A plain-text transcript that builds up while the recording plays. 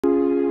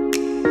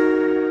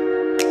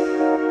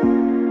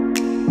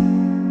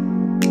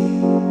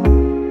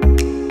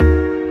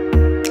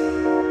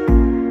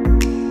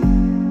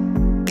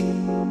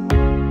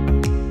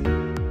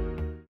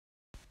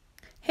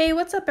Hey,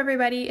 what's up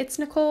everybody? It's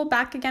Nicole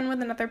back again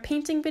with another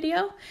painting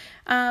video.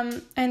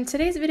 And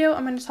today's video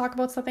I'm going to talk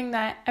about something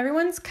that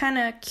everyone's kind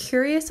of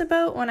curious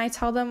about when I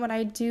tell them what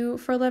I do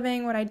for a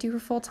living, what I do for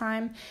full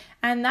time,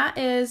 and that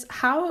is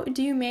how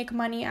do you make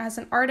money as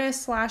an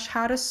artist /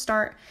 how to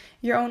start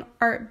your own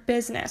art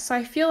business. So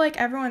I feel like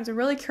everyone's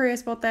really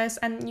curious about this,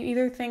 and you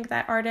either think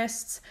that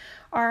artists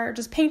are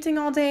just painting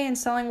all day and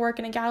selling work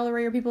in a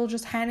gallery, or people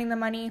just handing them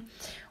money,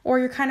 or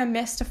you're kind of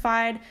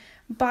mystified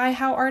by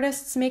how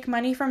artists make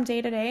money from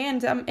day to day.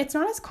 And it's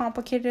not as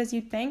complicated as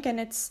you think, and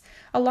it's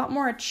a lot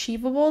more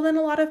achievable than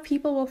a lot of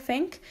people will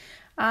think.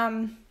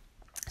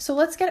 So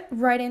let's get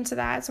right into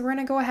that. So we're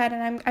going to go ahead,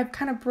 and I've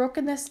kind of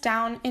broken this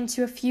down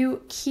into a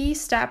few key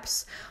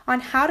steps on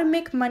how to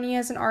make money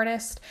as an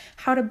artist,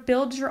 how to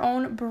build your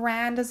own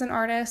brand as an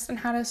artist, and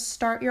how to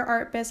start your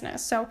art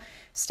business. So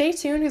stay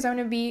tuned, because I'm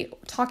going to be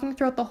talking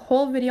throughout the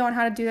whole video on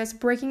how to do this,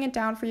 breaking it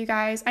down for you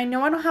guys. I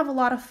know I don't have a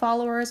lot of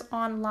followers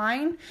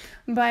online,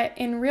 but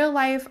in real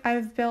life,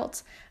 I've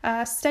built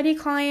steady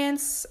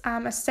clients,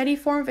 a steady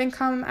form of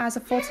income as a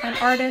full-time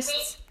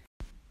artist.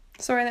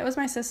 Sorry, that was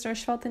my sister.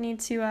 She felt the need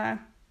to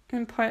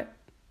input,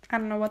 I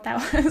don't know what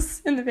that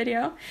was in the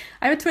video.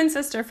 I have a twin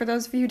sister, for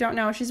those of you who don't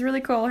know. She's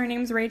really cool. Her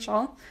name's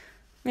Rachel.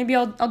 Maybe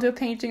I'll do a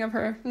painting of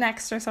her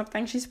next or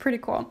something. She's pretty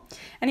cool.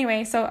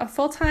 Anyway, so a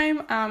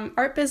full-time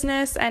art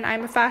business, and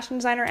I'm a fashion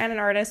designer and an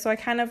artist, so I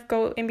kind of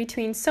go in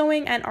between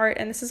sewing and art,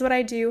 and this is what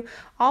I do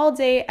all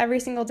day, every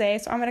single day.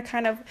 So I'm going to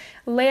kind of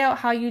lay out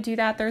how you do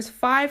that. There's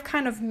 5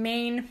 kind of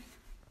main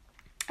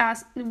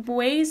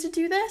ways to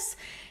do this.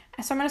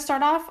 So I'm going to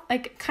start off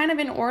like kind of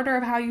in order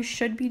of how you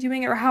should be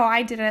doing it, or how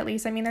I did it at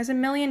least. I mean, there's a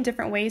million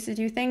different ways to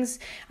do things.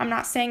 I'm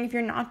not saying if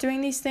you're not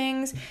doing these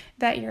things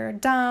that you're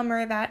dumb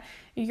or that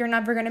you're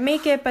never going to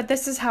make it, but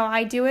this is how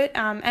I do it.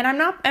 And I'm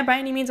not, by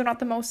any means, I'm not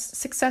the most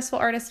successful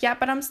artist yet,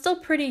 but I'm still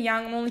pretty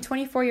young. I'm only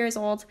 24 years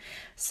old.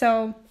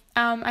 So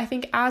I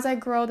think as I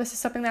grow, this is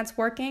something that's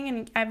working,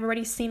 and I've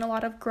already seen a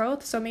lot of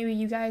growth. So maybe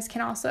you guys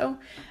can also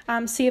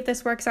see if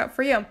this works out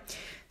for you.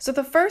 So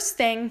the first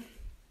thing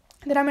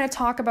that I'm going to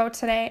talk about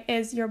today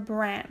is your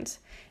brand.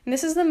 And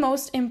this is the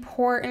most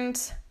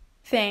important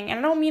thing. And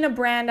I don't mean a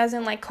brand as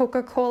in like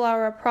Coca-Cola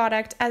or a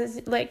product,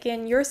 as like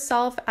in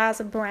yourself as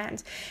a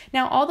brand.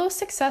 Now, all those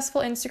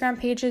successful Instagram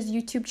pages,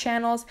 YouTube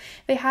channels,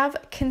 they have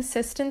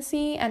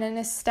consistency and an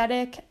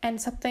aesthetic and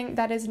something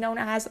that is known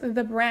as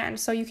the brand.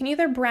 So you can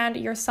either brand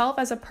yourself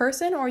as a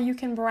person, or you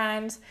can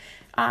brand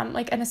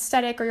like an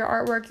aesthetic or your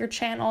artwork, your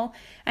channel.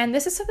 And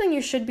this is something you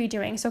should be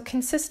doing. So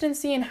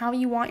consistency in how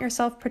you want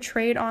yourself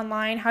portrayed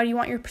online, how do you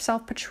want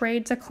yourself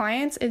portrayed to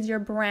clients, is your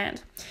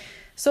brand.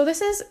 So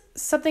this is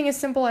something as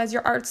simple as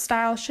your art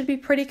style should be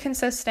pretty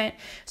consistent.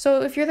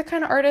 So if you're the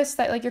kind of artist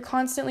that like you're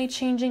constantly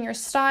changing your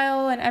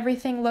style and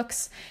everything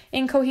looks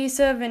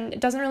incohesive and it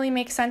doesn't really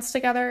make sense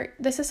together,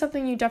 this is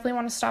something you definitely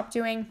want to stop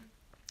doing.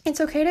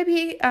 It's okay to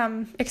be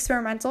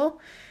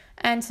experimental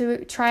and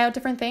to try out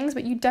different things,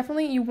 but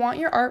you want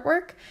your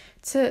artwork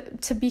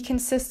to be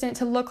consistent,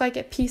 to look like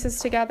it pieces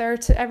together,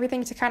 to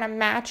everything to kind of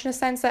match, in a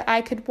sense that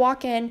I could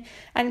walk in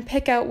and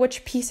pick out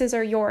which pieces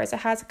are yours. It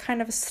has a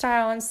kind of a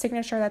style and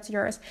signature that's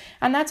yours.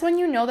 And that's when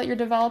you know that you're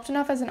developed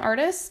enough as an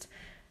artist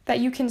that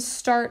you can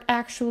start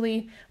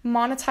actually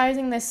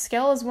monetizing this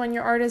skill, is when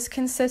your art is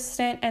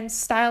consistent and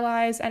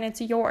stylized and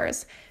it's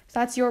yours. So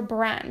that's your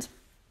brand.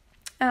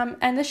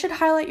 And this should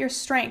highlight your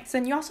strengths.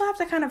 And you also have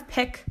to kind of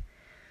pick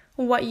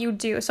what you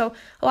do. So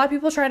a lot of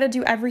people try to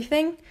do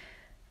everything,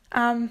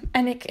 and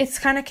it's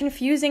kind of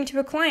confusing to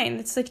a client.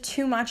 It's like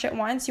too much at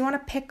once. You want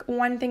to pick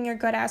one thing you're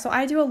good at. So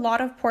I do a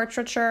lot of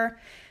portraiture,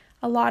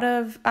 a lot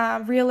of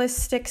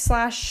realistic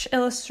 /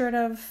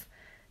 illustrative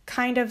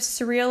kind of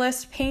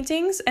surrealist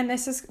paintings, and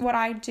this is what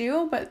I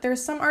do. But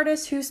there's some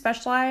artists who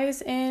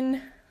specialize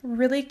in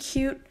really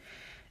cute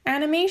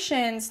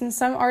animations, and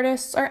some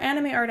artists are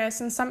anime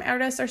artists, and some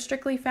artists are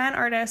strictly fan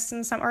artists,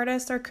 and some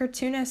artists are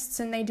cartoonists,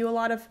 and they do a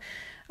lot of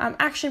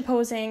action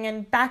posing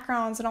and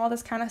backgrounds and all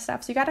this kind of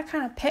stuff. So you got to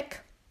kind of pick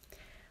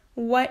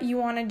what you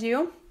want to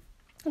do,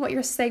 what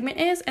your segment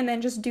is, and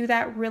then just do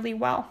that really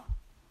well.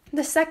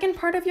 The second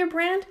part of your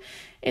brand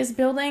is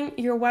building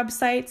your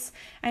websites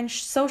and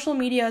social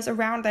medias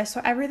around this.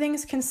 So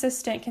everything's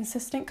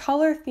consistent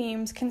color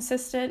themes,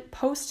 consistent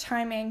post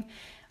timing.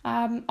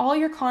 All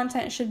your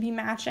content should be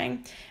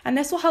matching, and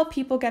this will help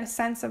people get a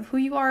sense of who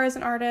you are as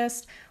an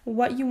artist,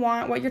 what you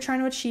want, what you're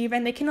trying to achieve,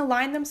 and they can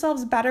align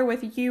themselves better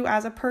with you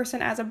as a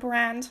person, as a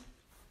brand,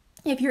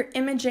 if your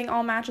imaging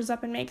all matches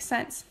up and makes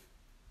sense.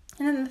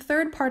 And then the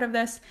third part of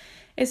this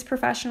is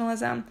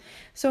professionalism.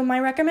 So my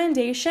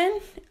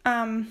recommendation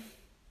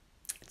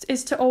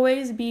is to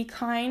always be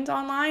kind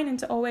online, and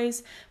to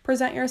always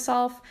present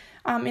yourself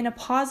in a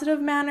positive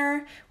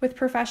manner, with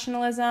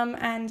professionalism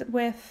and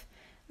with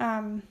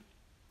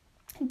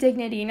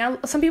dignity. Now,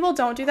 some people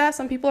don't do that.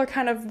 Some people are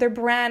kind of, their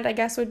brand, I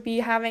guess, would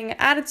be having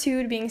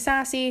attitude, being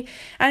sassy,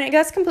 and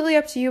that's completely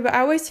up to you. But I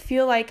always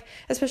feel like,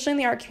 especially in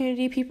the art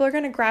community, people are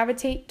going to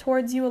gravitate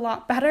towards you a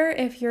lot better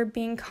if you're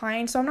being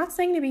kind. So I'm not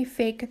saying to be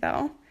fake,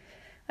 though.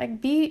 Like,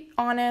 be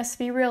honest,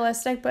 be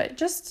realistic, but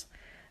just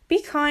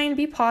be kind,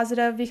 be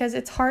positive, because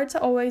it's hard to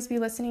always be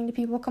listening to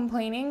people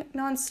complaining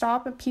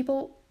nonstop, but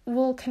people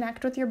will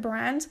connect with your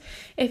brand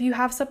if you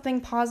have something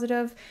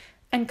positive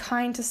and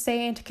kind to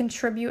say and to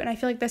contribute. And I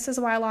feel like this is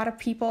why a lot of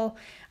people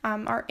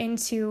are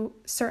into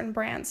certain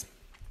brands.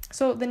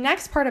 So the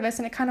next part of this,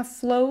 and it kind of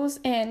flows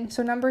in,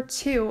 so number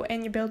 2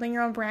 in you're building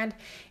your own brand,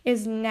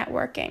 is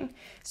networking.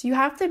 So you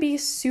have to be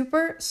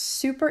super,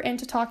 super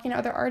into talking to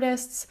other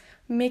artists,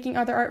 making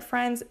other art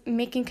friends,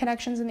 making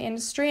connections in the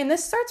industry. And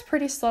this starts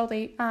pretty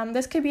slowly.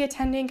 This could be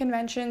attending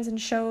conventions and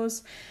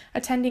shows,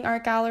 attending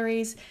art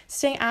galleries,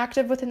 staying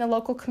active within the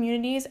local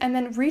communities, and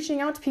then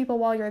reaching out to people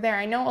while you're there.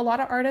 I know a lot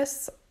of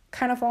artists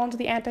kind of fall into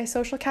the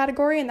antisocial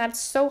category, and that's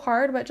so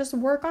hard, but just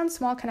work on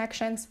small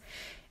connections.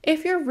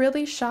 If you're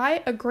really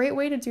shy, a great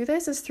way to do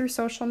this is through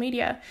social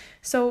media.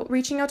 So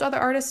reaching out to other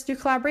artists to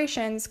do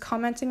collaborations,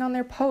 commenting on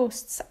their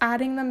posts,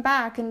 adding them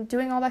back, and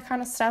doing all that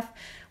kind of stuff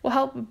will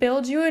help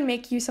build you and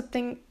make you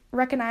something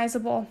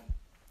recognizable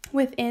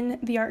within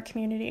the art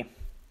community.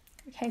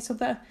 Okay, so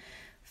the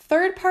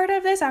third part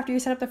of this, after you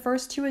set up the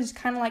first 2, is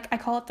kind of like, I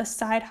call it the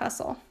side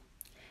hustle.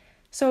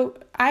 So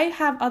I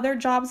have other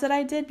jobs that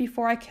I did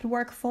before I could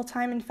work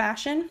full-time in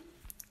fashion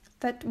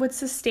that would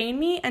sustain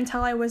me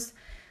until I was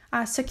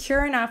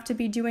secure enough to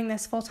be doing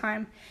this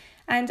full-time.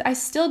 And I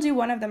still do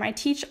one of them. I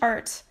teach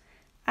art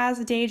as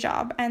a day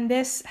job, and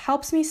this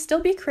helps me still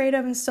be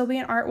creative and still be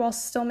in art while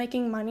still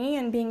making money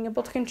and being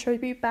able to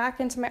contribute back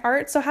into my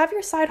art. So have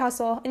your side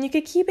hustle, and you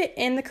could keep it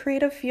in the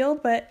creative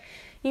field, but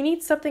you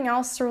need something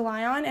else to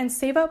rely on, and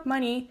save up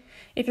money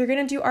if you're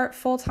going to do art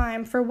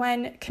full-time for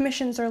when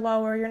commissions are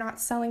low or you're not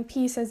selling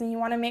pieces and you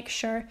want to make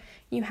sure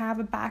you have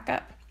a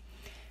backup.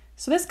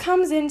 So this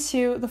comes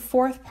into the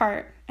 4th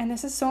part, and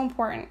this is so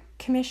important: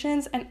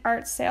 commissions and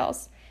art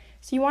sales.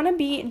 So you want to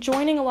be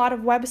joining a lot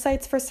of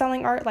websites for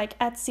selling art, like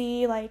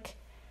Etsy, like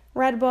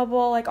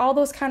Redbubble, like all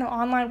those kind of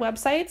online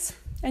websites.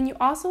 And you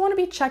also want to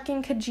be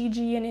checking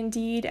Kijiji and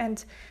Indeed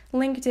and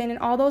LinkedIn and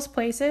all those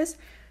places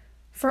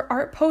for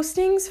art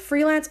postings,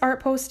 freelance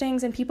art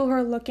postings, and people who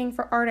are looking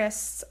for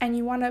artists. And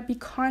you want to be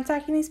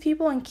contacting these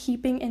people and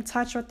keeping in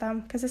touch with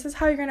them, because this is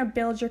how you're going to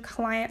build your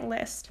client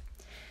list.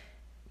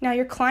 Now,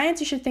 your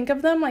clients, you should think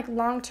of them like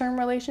long-term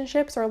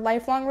relationships or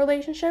lifelong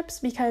relationships,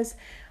 because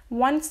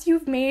once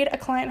you've made a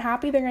client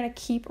happy, they're going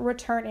to keep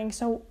returning.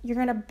 So you're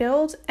going to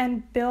build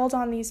and build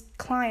on these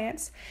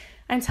clients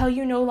until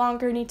you no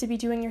longer need to be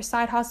doing your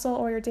side hustle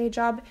or your day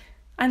job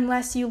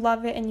unless you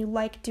love it and you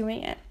like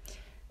doing it.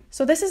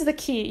 So this is the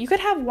key. You could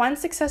have one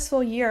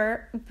successful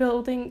year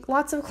building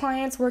lots of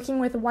clients, working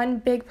with one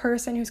big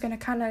person who's going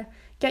to kind of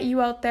get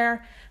you out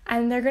there,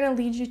 and they're going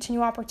to lead you to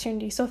new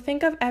opportunities. So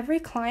think of every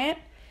client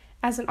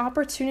as an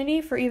opportunity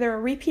for either a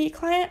repeat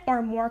client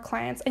or more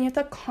clients, and you have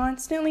to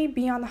constantly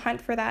be on the hunt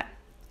for that.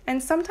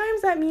 And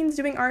sometimes that means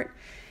doing art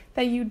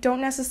that you don't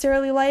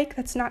necessarily like,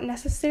 that's not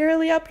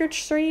necessarily up your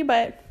tree,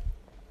 but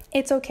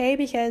it's okay,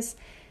 because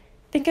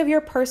think of your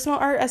personal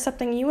art as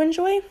something you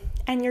enjoy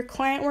and your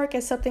client work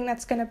as something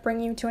that's going to bring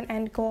you to an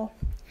end goal.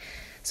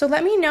 So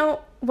let me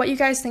know what you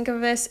guys think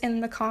of this in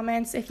the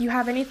comments. If you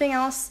have anything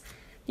else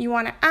you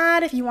want to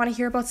add, if you want to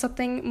hear about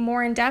something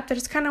more in depth, I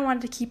just kind of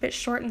wanted to keep it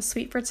short and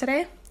sweet for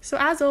today. So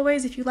as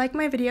always, if you like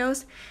my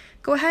videos,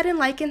 go ahead and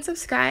like and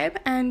subscribe,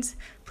 and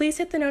please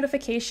hit the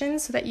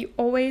notifications so that you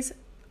always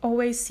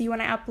see when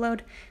I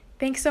upload.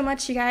 Thanks so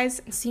much, you guys,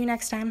 and see you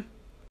next time.